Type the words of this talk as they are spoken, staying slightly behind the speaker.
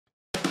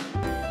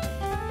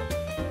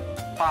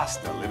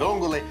pasta, le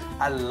vongole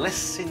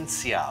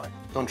all'essenziale.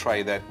 Don't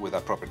try that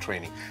without proper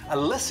training.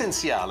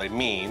 All'essenziale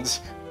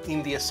means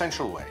in the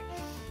essential way.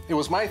 It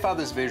was my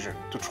father's vision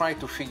to try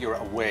to figure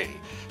a way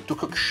to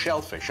cook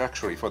shellfish,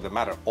 actually, for the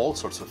matter, all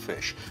sorts of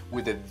fish,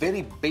 with a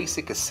very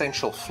basic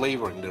essential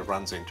flavoring that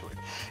runs into it.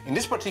 In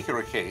this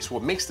particular case,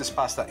 what makes this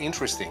pasta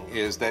interesting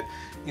is that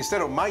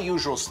instead of my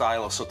usual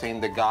style of sauteing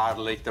the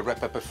garlic, the red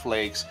pepper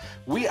flakes,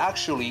 we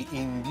actually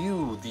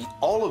imbue the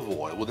olive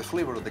oil with the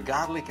flavor of the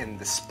garlic and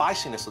the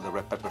spiciness of the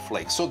red pepper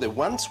flakes, so that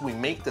once we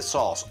make the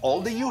sauce, all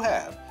that you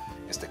have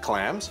is the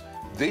clams,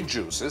 the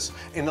juices,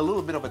 and a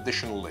little bit of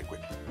additional liquid.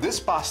 This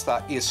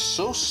pasta is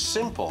so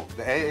simple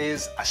that it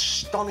is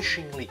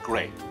astonishingly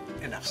great.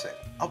 Enough said.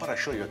 How about I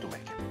show you how to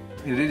make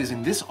it? It is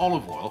in this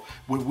olive oil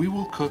where we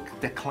will cook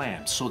the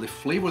clams. So the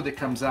flavor that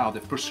comes out,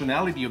 the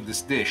personality of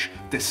this dish,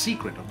 the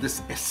secret of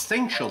this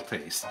essential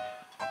taste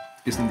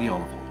is in the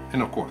olive oil.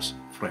 And of course,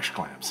 fresh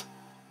clams.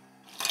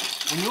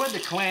 When you add the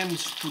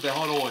clams to the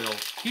hot oil,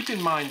 keep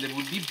in mind that it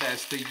would be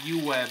best that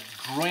you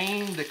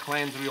drain the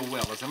clams real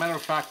well. As a matter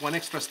of fact, one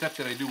extra step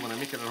that I do when I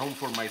make it at home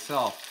for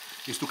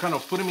myself is to kind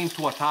of put them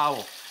into a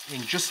towel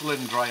and just let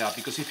them dry out.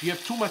 Because if you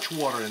have too much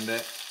water and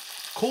the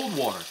cold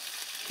water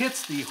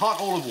hits the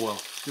hot olive oil,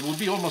 it will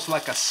be almost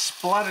like a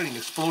splattering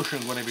explosion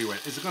going everywhere.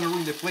 Is it going to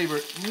ruin the flavor?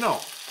 No.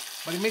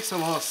 But it makes it a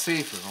lot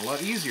safer and a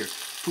lot easier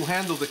to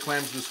handle the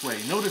clams this way.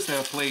 Notice that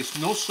I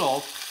placed no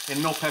salt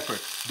and no pepper.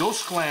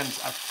 Those clams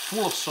are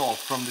full of salt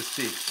from the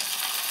sea.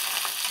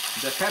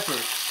 The pepper,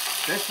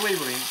 that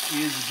flavoring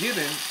is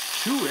given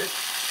to it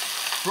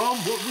from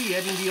what we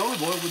add in the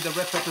olive oil with the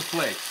red pepper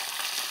flakes.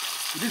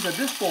 It is at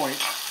this point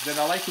that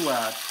I like to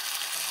add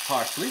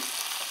parsley,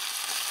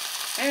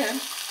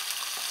 and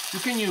you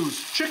can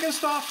use chicken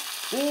stock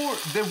or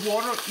the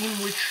water in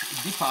which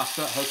the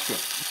pasta has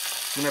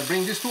cooked. I'm going to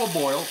bring this to a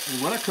boil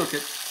and we're going to cook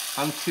it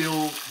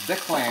until the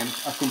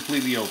clams are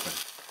completely open.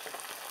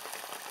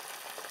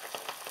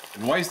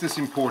 And why is this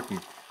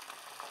important?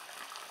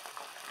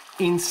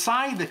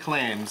 Inside the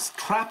clams,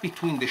 trapped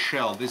between the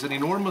shell, there's an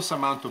enormous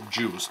amount of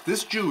juice.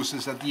 This juice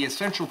is the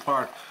essential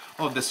part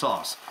of the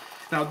sauce.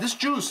 Now, this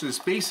juice is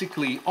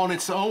basically on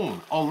its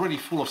own already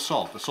full of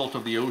salt, the salt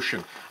of the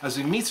ocean. As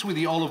it meets with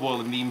the olive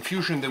oil and the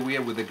infusion that we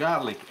have with the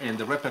garlic and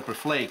the red pepper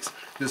flakes,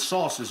 the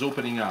sauce is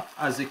opening up.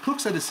 As it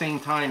cooks at the same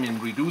time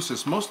and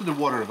reduces, most of the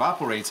water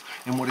evaporates,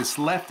 and what is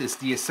left is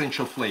the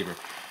essential flavor.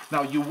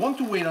 Now, you want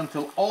to wait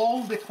until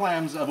all the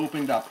clams have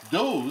opened up.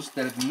 Those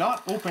that have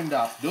not opened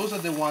up, those are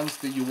the ones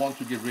that you want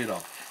to get rid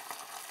of.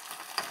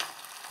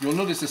 You'll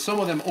notice that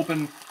some of them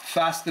open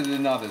faster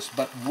than others,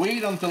 but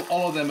wait until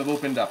all of them have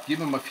opened up. Give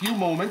them a few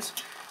moments,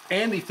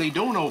 and if they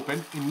don't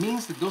open, it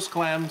means that those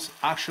clams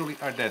actually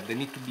are dead. They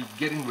need to be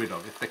getting rid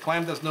of. If the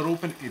clam does not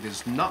open, it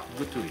is not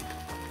good to eat.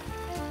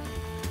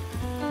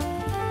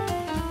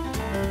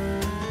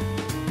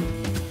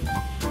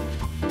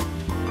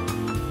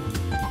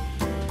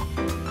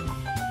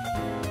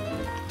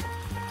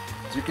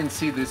 As you can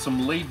see, there's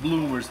some late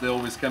bloomers that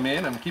always come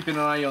in. I'm keeping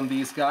an eye on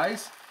these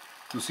guys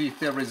to see if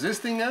they're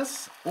resisting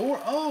us, or,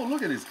 oh,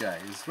 look at this guy,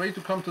 he's ready to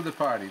come to the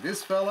party.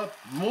 This fella,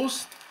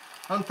 most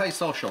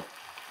antisocial.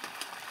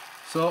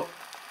 So,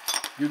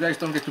 you guys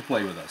don't get to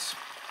play with us.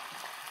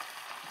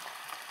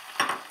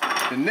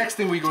 The next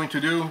thing we're going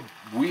to do,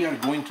 we are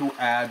going to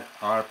add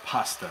our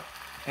pasta.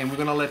 And we're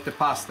gonna let the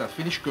pasta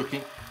finish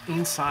cooking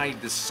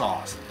inside the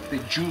sauce, the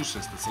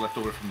juices that's left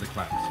over from the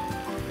clams.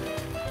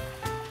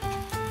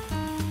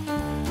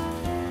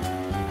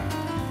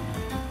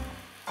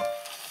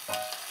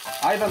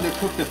 I've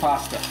undercooked the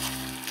pasta.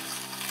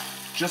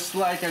 Just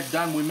like I've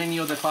done with many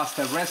other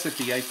pasta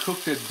recipe, I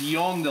cooked it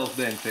beyond al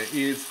dente.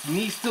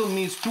 It still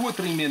needs 2 or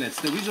 3 minutes.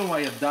 The reason why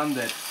I've done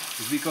that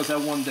is because I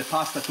want the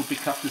pasta to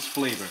pick up this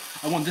flavor.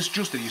 I want this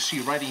juice that you see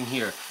right in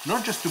here,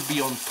 not just to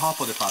be on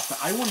top of the pasta.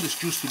 I want this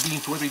juice to be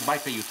into every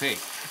bite that you take.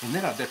 And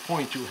then at that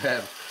point you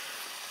have,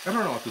 I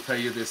don't know how to tell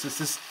you this, it's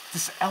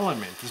this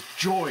element, this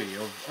joy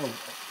of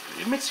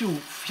it makes you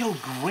feel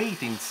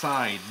great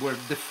inside, where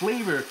the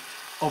flavor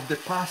of the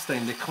pasta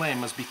and the clam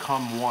has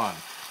become one.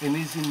 And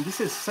it's in this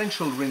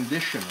essential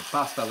rendition of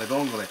pasta alle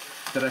vongole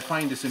that I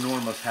find this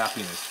enormous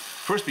happiness.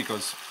 First,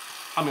 because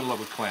I'm in love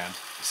with clams.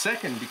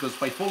 Second, because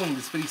by following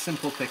this very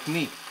simple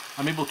technique,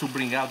 I'm able to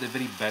bring out the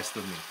very best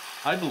of me.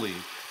 I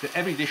believe that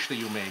every dish that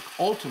you make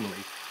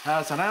ultimately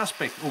has an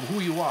aspect of who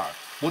you are,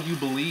 what you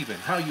believe in,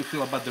 how you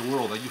feel about the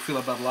world, how you feel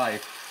about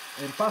life.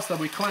 And pasta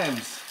with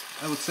clams,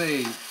 I would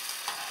say,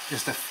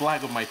 is the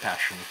flag of my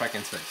passion, if I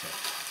can say so.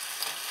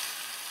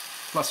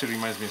 Plus, it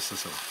reminds me of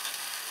Sicily,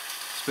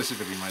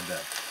 specifically my dad.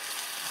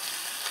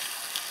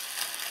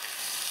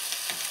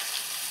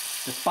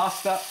 The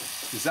pasta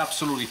is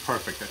absolutely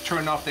perfect. I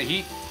turn off the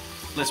heat,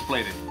 let's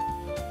plate it.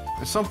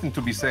 There's something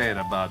to be said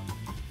about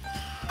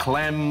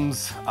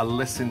clams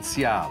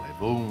all'essenziale,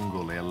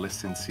 vongole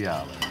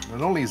all'essenziale.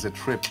 Not only is a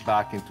trip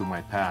back into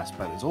my past,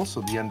 but it's also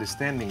the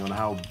understanding on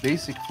how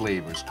basic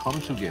flavors come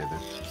together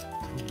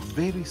through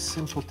very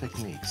simple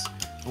techniques.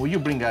 And what you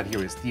bring out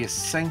here is the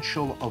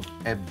essential of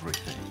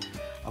everything.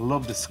 I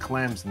love this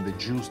clams and the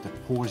juice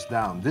that pours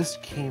down. This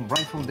came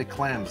right from the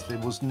clams. There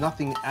was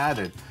nothing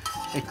added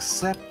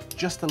except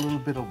just a little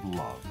bit of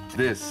love.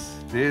 This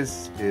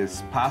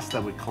is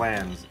pasta with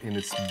clams in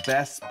its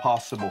best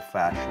possible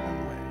fashion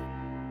and way.